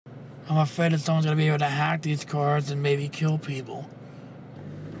I'm afraid that someone's going to be able to hack these cars and maybe kill people.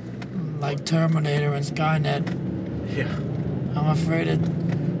 Like Terminator and Skynet. Yeah. I'm afraid that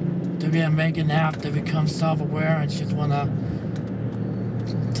they're going to make an app that becomes self-aware and just want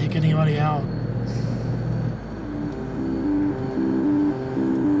to take anybody out.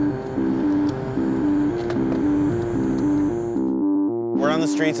 We're on the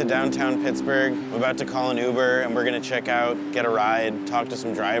streets of downtown Pittsburgh. I'm about to call an Uber, and we're gonna check out, get a ride, talk to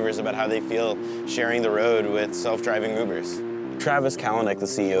some drivers about how they feel sharing the road with self-driving Ubers. Travis Kalanick, the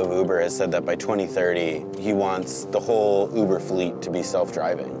CEO of Uber, has said that by 2030, he wants the whole Uber fleet to be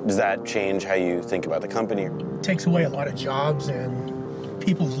self-driving. Does that change how you think about the company? It takes away a lot of jobs and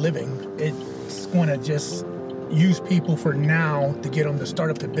people's living. It's gonna just use people for now to get them to start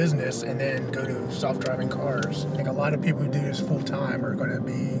up the business and then go to self-driving cars. I think a lot of people who do this full-time are going to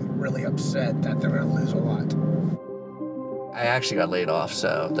be really upset that they're going to lose a lot. I actually got laid off,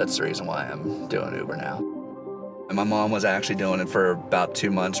 so that's the reason why I'm doing Uber now. And my mom was actually doing it for about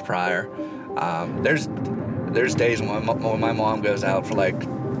 2 months prior. There's days when my mom goes out for like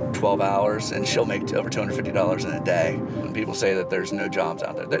 12 hours and she'll make over $250 in a day. When people say that there's no jobs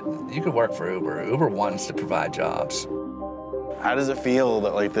out there, you could work for Uber. Uber wants to provide jobs. How does it feel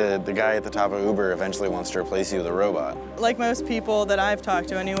that like the guy at the top of Uber eventually wants to replace you with a robot? Like most people that I've talked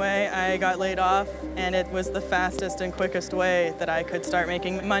to anyway, I got laid off and it was the fastest and quickest way that I could start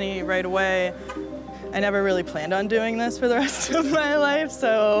making money right away. I never really planned on doing this for the rest of my life,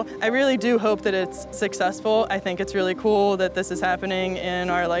 so I really do hope that it's successful. I think it's really cool that this is happening in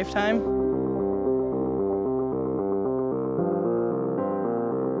our lifetime.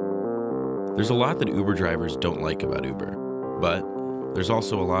 There's a lot that Uber drivers don't like about Uber, but there's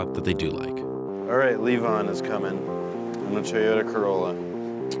also a lot that they do like. All right, Levon is coming in a Toyota Corolla.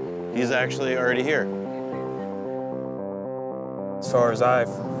 He's actually already here. As far as I've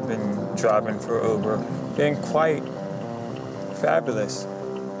been driving for Uber, been quite fabulous.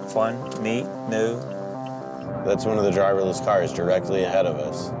 Fun, neat, new. That's one of the driverless cars directly ahead of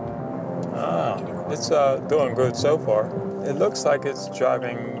us. Ah, it's doing good so far. It looks like it's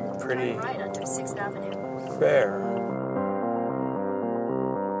driving pretty fair.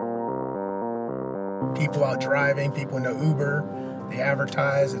 People out driving, people know Uber, they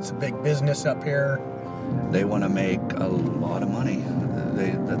advertise, it's a big business up here. They want to make a lot of money.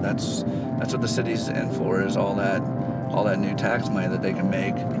 That's what the city's in for, is all that new tax money that they can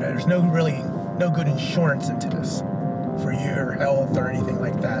make. You know, there's no good insurance into this for your health or anything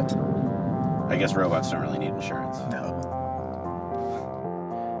like that. I guess robots don't really need insurance. No.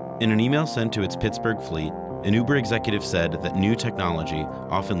 In an email sent to its Pittsburgh fleet, an Uber executive said that new technology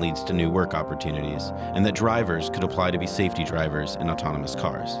often leads to new work opportunities, and that drivers could apply to be safety drivers in autonomous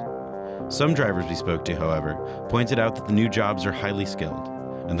cars. Some drivers we spoke to, however, pointed out that the new jobs are highly skilled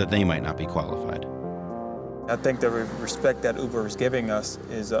and that they might not be qualified. I think the respect that Uber is giving us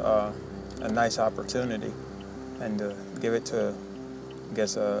is a nice opportunity, and to give it to, I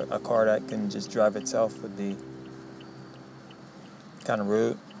guess, a car that can just drive itself would be kind of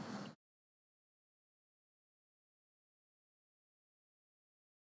rude.